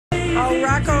Oh,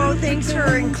 Rocco, thanks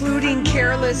for including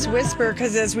Careless Whisper,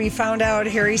 because as we found out,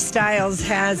 Harry Styles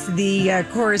has the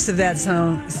chorus of that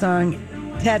song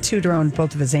tattooed around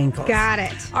both of his ankles. Got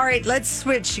it. All right, let's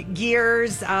switch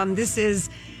gears.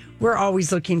 We're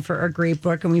always looking for a great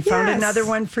book, and we found another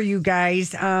one for you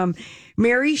guys.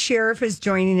 Mary Sheriff is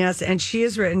joining us, and she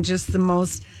has written just the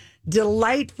most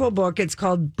delightful book. It's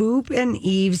called Boop and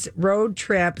Eve's Road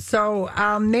Trip. So,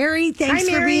 Mary, thanks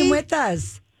for being with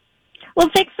us. Well,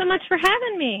 thanks so much for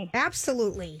having me.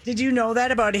 Absolutely. Did you know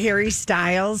that about Harry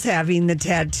Styles having the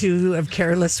tattoo of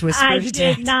Careless Whisper? I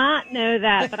did not know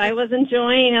that, but I was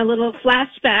enjoying a little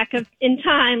flashback in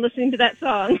time listening to that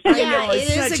song. I know,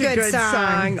 it's such a good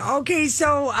song. Okay,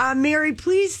 so Mary,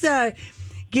 please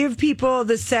give people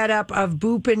the setup of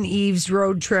Boop and Eve's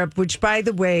Road Trip, which, by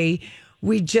the way,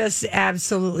 we just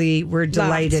absolutely were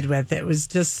delighted with. It was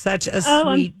just such a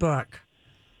sweet book.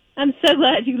 I'm so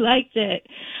glad you liked it.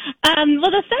 Well,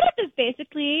 the setup is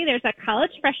basically there's a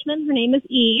college freshman. Her name is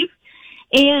Eve.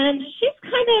 And she's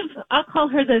kind of, I'll call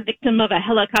her the victim of a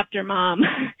helicopter mom.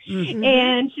 Mm-hmm.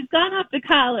 And she's gone off to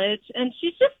college, and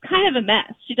she's just kind of a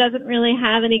mess. She doesn't really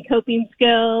have any coping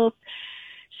skills.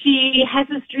 She has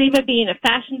this dream of being a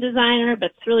fashion designer,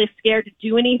 but's really scared to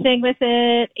do anything with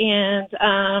it.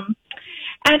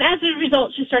 And as a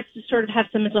result, she starts to sort of have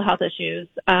some mental health issues.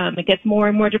 It gets more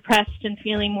and more depressed and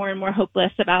feeling more and more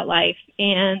hopeless about life.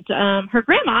 And her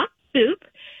grandma, Boop,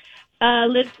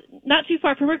 lives not too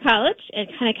far from her college and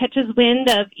kind of catches wind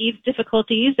of Eve's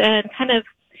difficulties and kind of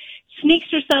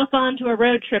sneaks herself onto a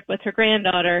road trip with her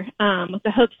granddaughter with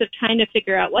the hopes of trying to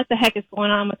figure out what the heck is going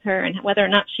on with her and whether or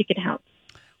not she can help.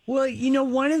 Well, you know,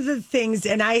 one of the things,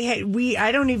 and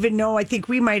I don't even know, I think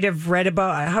we might have read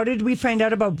about, how did we find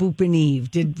out about Boop and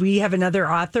Eve? Did we have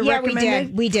another author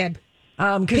recommend it? We did.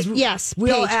 Because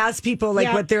we'll ask people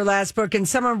what their last book, and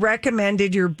someone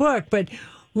recommended your book. But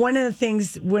one of the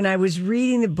things when I was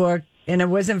reading the book, and I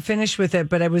wasn't finished with it,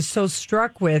 but I was so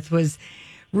struck with was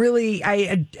really,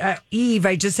 Eve,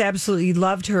 I just absolutely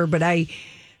loved her, but I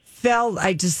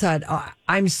just thought,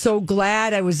 I'm so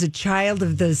glad I was a child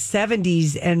of the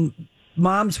 70s and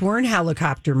moms weren't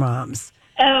helicopter moms.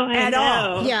 Oh, I know.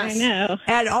 All. Yes. I know.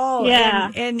 At all. Yeah.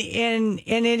 And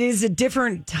it is a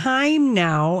different time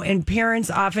now, and parents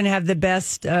often have the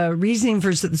best reasoning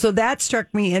for, so that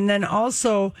struck me. And then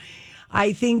also,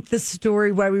 I think the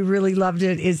story why we really loved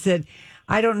it is that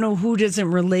I don't know who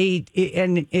doesn't relate,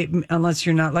 unless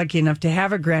you're not lucky enough to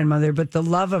have a grandmother, but the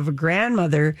love of a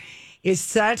grandmother is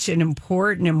such an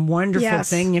important and wonderful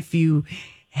thing. If you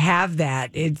have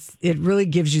that, it really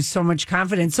gives you so much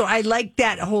confidence. So I like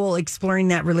that whole exploring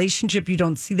that relationship. You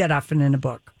don't see that often in a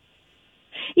book.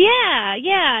 Yeah.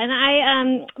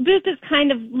 And Booth is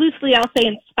kind of loosely, I'll say,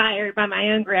 inspired by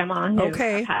my own grandma who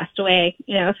passed away,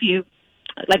 a few,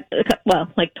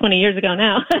 like 20 years ago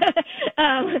now.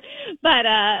 But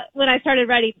when I started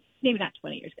writing, maybe not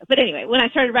 20 years ago, but anyway, when I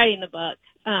started writing the book,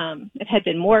 it had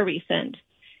been more recent.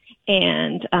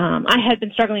 And I had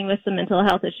been struggling with some mental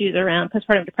health issues around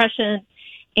postpartum depression.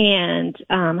 And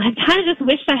I kind of just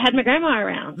wished I had my grandma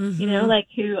around,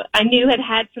 who I knew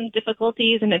had some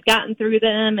difficulties and had gotten through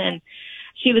them. And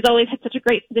she was always had such a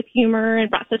great sense of humor and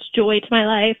brought such joy to my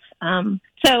life.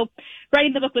 So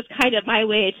writing the book was kind of my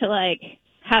way to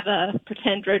have a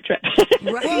pretend road trip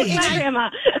with my grandma.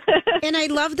 And I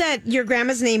love that your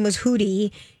grandma's name was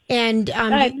Hootie. And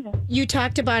you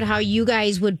talked about how you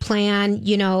guys would plan,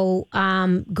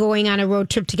 going on a road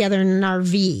trip together in an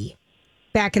RV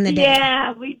back in the day.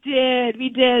 Yeah, we did.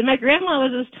 My grandma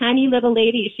was this tiny little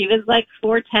lady. She was like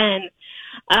 4'10".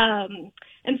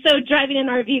 And so driving an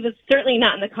RV was certainly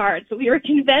not in the cards. But we were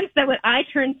convinced that when I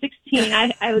turned 16,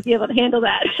 I would be able to handle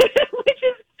that, which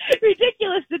is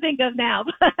ridiculous to think of now.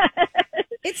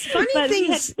 It's funny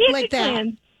things like that.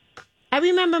 Plans. I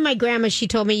remember my grandma, she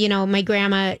told me,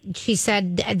 she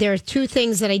said there are two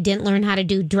things that I didn't learn how to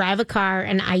do, drive a car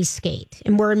and ice skate.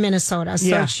 And we're in Minnesota.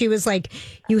 So she was like,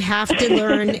 you have to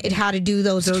learn how to do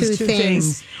those two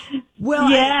things. Well,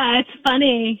 it's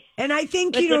funny. And I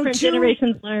think, different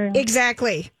generations learn.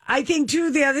 Exactly. I think,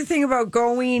 too, the other thing about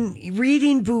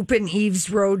reading Boop and Eve's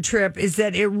Road Trip is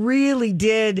that it really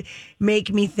did make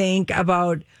me think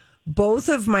about both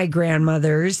of my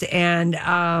grandmothers. And,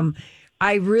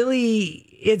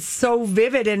 it's so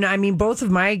vivid. And I mean, both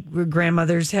of my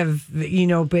grandmothers have,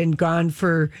 been gone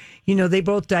for, they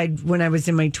both died when I was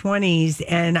in my 20s.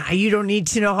 And you don't need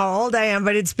to know how old I am,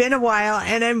 but it's been a while.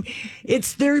 And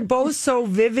they're both so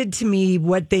vivid to me,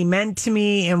 what they meant to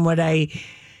me and what I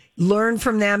learned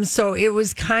from them. So it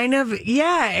was kind of,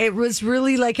 it was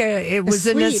really like a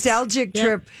nostalgic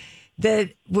trip that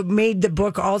made the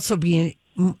book also be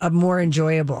more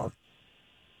enjoyable.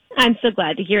 I'm so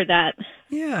glad to hear that.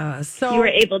 Yeah. So you were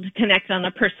able to connect on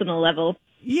a personal level.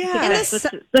 Yeah. That's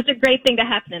such a great thing to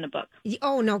happen in a book.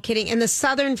 Oh, no kidding. And the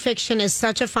Southern fiction is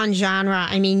such a fun genre.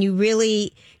 I mean, you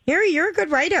really, Mary, you're a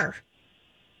good writer.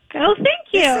 Oh, thank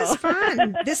you. This is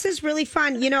fun. This is really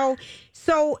fun.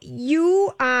 So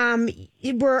you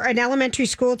were an elementary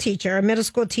school teacher, a middle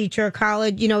school teacher, a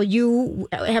college. You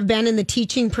have been in the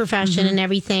teaching profession and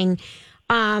everything.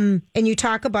 And you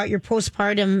talk about your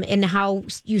postpartum and how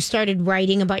you started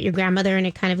writing about your grandmother and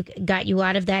it kind of got you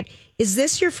out of that. Is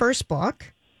this your first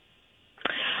book?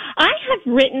 I have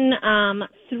written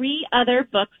 3 other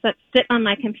books that sit on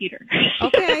my computer.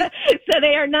 Okay. So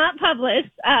they are not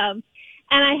published. And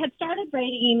I had started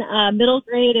writing middle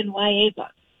grade and YA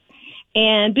books.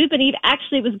 And Boop and Eve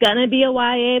actually was going to be a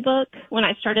YA book when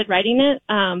I started writing it.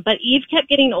 But Eve kept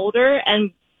getting older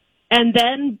and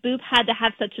then Boop had to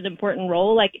have such an important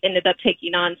role, like ended up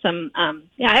taking on some,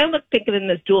 I almost think of them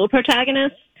as dual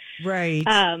protagonists. Right.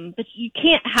 But you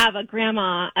can't have a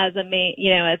grandma as a main,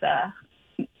 as a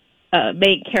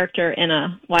main character in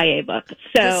a YA book.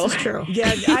 So this is true.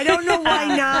 Yeah, I don't know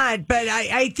why not, but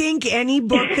I think any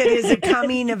book that is a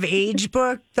coming of age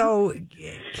book, though,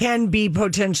 can be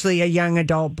potentially a young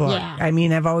adult book. Yeah. I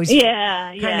mean, I've always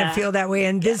kind of feel that way.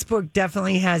 And this book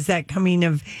definitely has that coming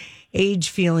of age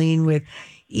feeling with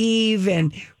Eve.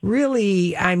 And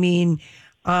really, I mean,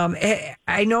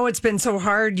 I know it's been so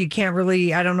hard. You can't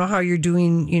really, I don't know how you're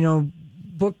doing,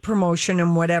 book promotion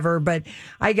and whatever, but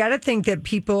I got to think that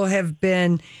people have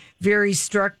been very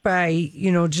struck by,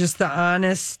 just the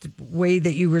honest way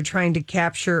that you were trying to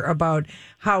capture about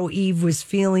how Eve was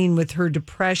feeling with her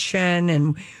depression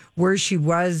and where she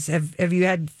was. Have you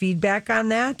had feedback on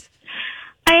that?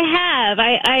 I have.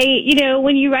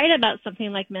 When you write about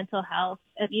something like mental health,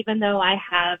 and even though I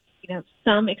have,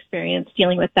 some experience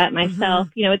dealing with that myself,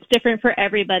 it's different for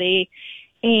everybody.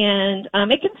 And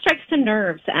it can strike some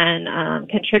nerves and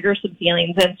can trigger some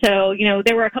feelings. And so,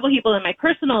 there were a couple people in my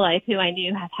personal life who I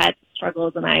knew have had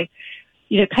struggles, and I,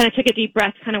 kind of took a deep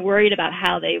breath, kind of worried about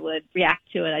how they would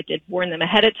react to it. I did warn them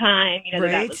ahead of time,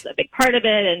 that was a big part of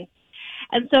it.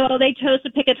 And so they chose to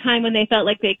pick a time when they felt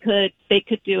like they could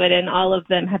do it. And all of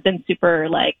them have been super,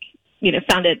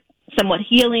 found it somewhat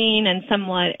healing and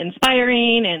somewhat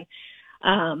inspiring. And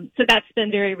so that's been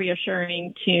very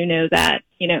reassuring to know that,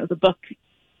 the book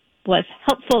was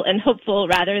helpful and hopeful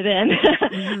rather than,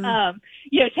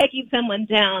 taking someone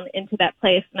down into that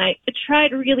place. And I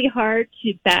tried really hard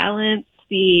to balance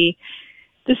the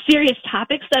serious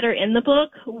topics that are in the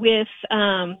book with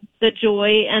the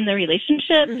joy and the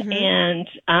relationships. And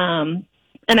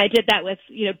I did that with,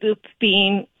 Boop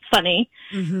being funny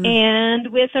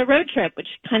and with a road trip, which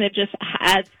kind of just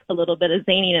adds a little bit of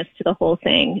zaniness to the whole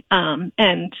thing.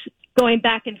 And going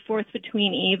back and forth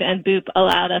between Eve and Boop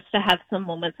allowed us to have some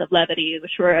moments of levity,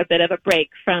 which were a bit of a break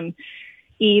from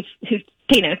Eve, who,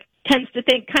 tends to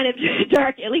think kind of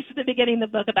dark, at least at the beginning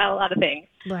of the book, about a lot of things.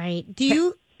 Right. Do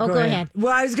you... Oh, go ahead.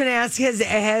 Well, I was going to ask,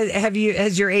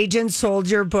 has your agent sold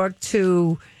your book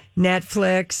to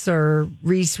Netflix or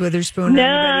Reese Witherspoon? No,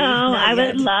 I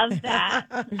would love that.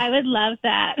 I would love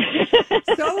that.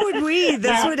 So would we.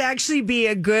 This would actually be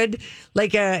a good,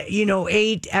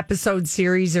 8-episode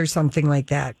series or something like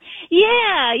that.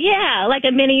 Yeah, like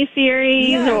a mini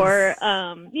series or,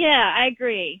 I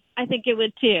agree. I think it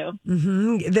would too.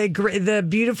 Mm-hmm. The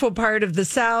beautiful part of the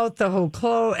South, the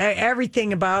whole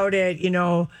everything about it,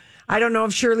 I don't know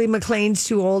if Shirley MacLaine's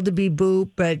too old to be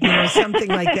Boop, but something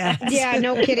like that. Yeah,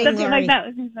 no kidding, something Lori. like that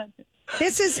would be fun.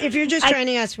 This is, if you're just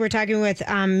joining us, we're talking with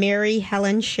Mary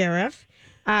Helen Sheriff.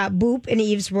 Boop and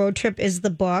Eve's Road Trip is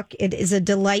the book. It is a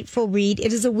delightful read.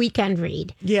 It is a weekend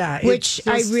read. Yeah. Which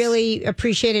I really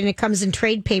appreciate. And it comes in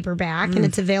trade paperback and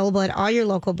it's available at all your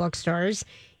local bookstores.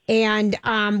 And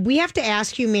we have to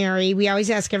ask you, Mary, we always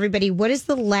ask everybody, what is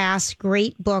the last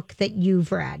great book that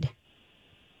you've read?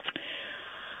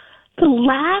 The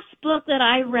last book that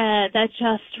I read that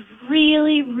just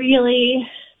really, really,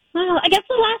 I guess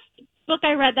the last book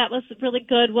I read that was really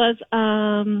good was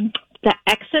The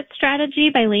Exit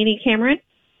Strategy by Lainey Cameron.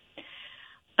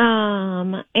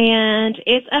 And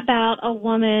it's about a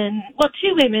woman,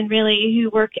 two women really, who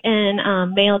work in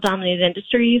male-dominated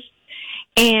industries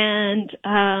and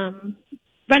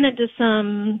run into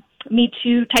some Me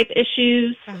Too type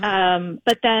issues,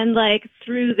 but then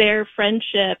through their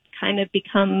friendship kind of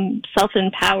become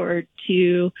self-empowered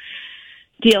to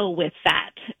deal with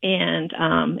that. And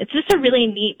it's just a really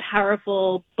neat,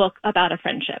 powerful book about a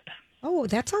friendship. Oh,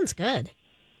 that sounds good.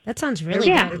 That sounds really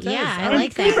good. Yeah, I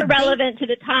like that. Super relevant to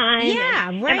the time. Yeah,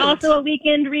 right. And also a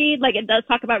weekend read. Like, it does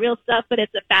talk about real stuff, but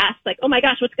it's a fast, like, oh my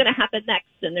gosh, what's going to happen next?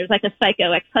 And there's like a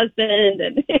psycho ex-husband.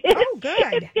 And oh,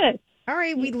 good. It's good. All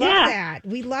right, we love that.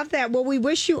 We love that. Well, we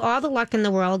wish you all the luck in the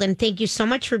world, and thank you so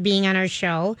much for being on our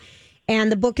show.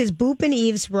 And the book is Boop and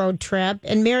Eve's Road Trip.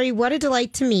 And Mary, what a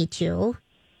delight to meet you.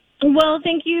 Well,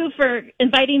 thank you for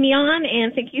inviting me on,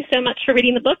 and thank you so much for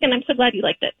reading the book, and I'm so glad you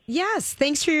liked it. Yes,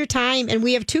 thanks for your time. And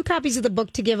we have 2 copies of the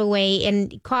book to give away.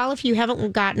 And call if you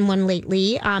haven't gotten one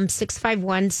lately,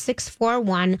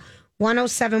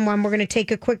 651-641-1071. We're going to take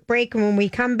a quick break, and when we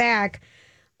come back,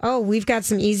 we've got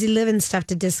some easy living stuff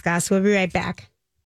to discuss. We'll be right back.